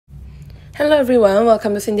Hello everyone,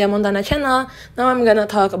 welcome to Cynthia Montana channel. Now I'm gonna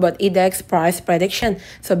talk about Idex price prediction.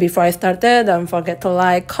 So before I started, don't forget to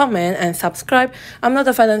like, comment, and subscribe. I'm not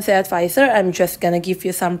a financial advisor. I'm just gonna give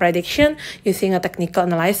you some prediction using a technical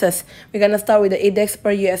analysis. We're gonna start with the Idex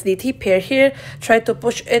per USDT pair here. Try to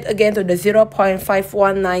push it again to the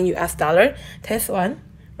 0.519 US dollar. Test one.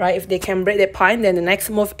 Right, if they can break the point, then the next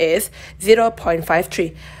move is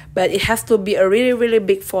 0.53. But it has to be a really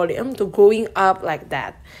big volume to going up like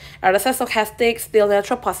that. RSI stochastic still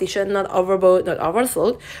neutral position, not overbought, not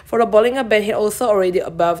oversold. For the Bollinger Band here also already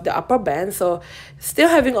above the upper band, so still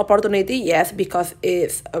having opportunity, yes, because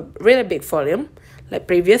it's a really big volume. Like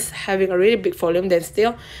previous, having a really big volume, then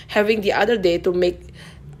still having the other day to make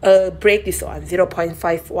break this one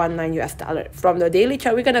 0.519 US dollar. From the daily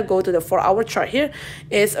chart, we're gonna go to the 4-hour chart here.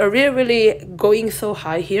 It's a really going so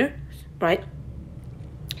high here, right?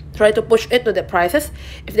 Try to push it to the prices.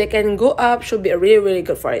 If they can go up, should be a really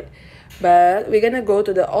good for it. But we're gonna go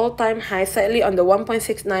to the all-time high slightly on the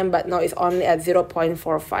 1.69, but now it's only at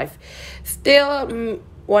 0.45. Still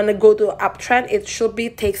wanna go to uptrend. It should be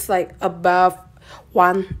takes like above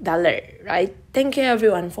 $1, right? Thank you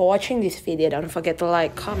everyone for watching this video. Don't forget to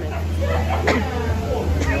like, comment.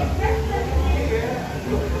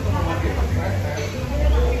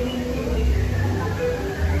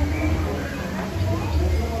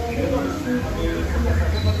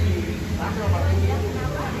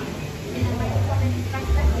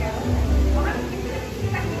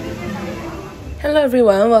 Hello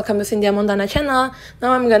everyone, welcome to Cynthia Montana channel.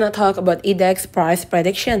 Now I'm gonna talk about Idex price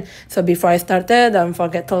prediction. So before I started, don't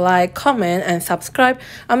forget to like, comment, and subscribe.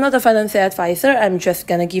 I'm not a financial advisor. I'm just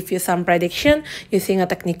gonna give you some prediction using a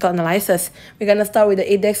technical analysis. We're gonna start with the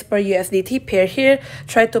Idex per USDT pair here.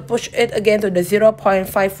 Try to push it again to the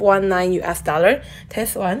 0.519 US dollar.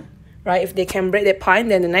 Test one. Right, if they can break the point,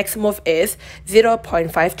 then the next move is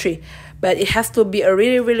 0.53. But it has to be a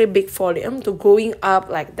really big volume to going up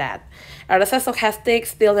like that. RSI stochastic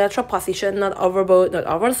still neutral position, not overbought, not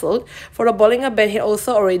oversold. For the Bollinger Band here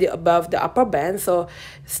also already above the upper band, so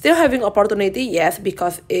still having opportunity, yes,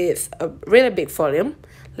 because it's a really big volume.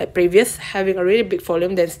 Like previous, having a really big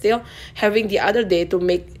volume, then still having the other day to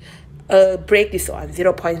make break this one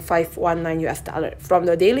 0.519 US dollar. From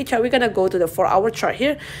the daily chart, we're gonna go to the 4-hour chart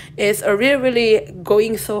here. It's a really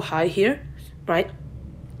going so high here, right?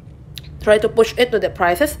 Try to push it to the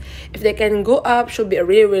prices. If they can go up, should be a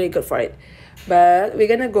really good for it. But we're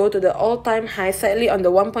gonna go to the all-time high slightly on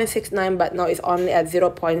the 1.69, but now it's only at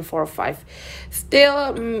 0.45.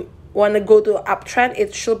 Still wanna go to uptrend.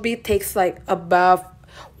 It should be takes like above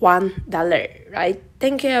 $1, right?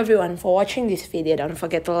 Thank you everyone for watching this video. Don't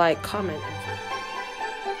forget to like, comment, and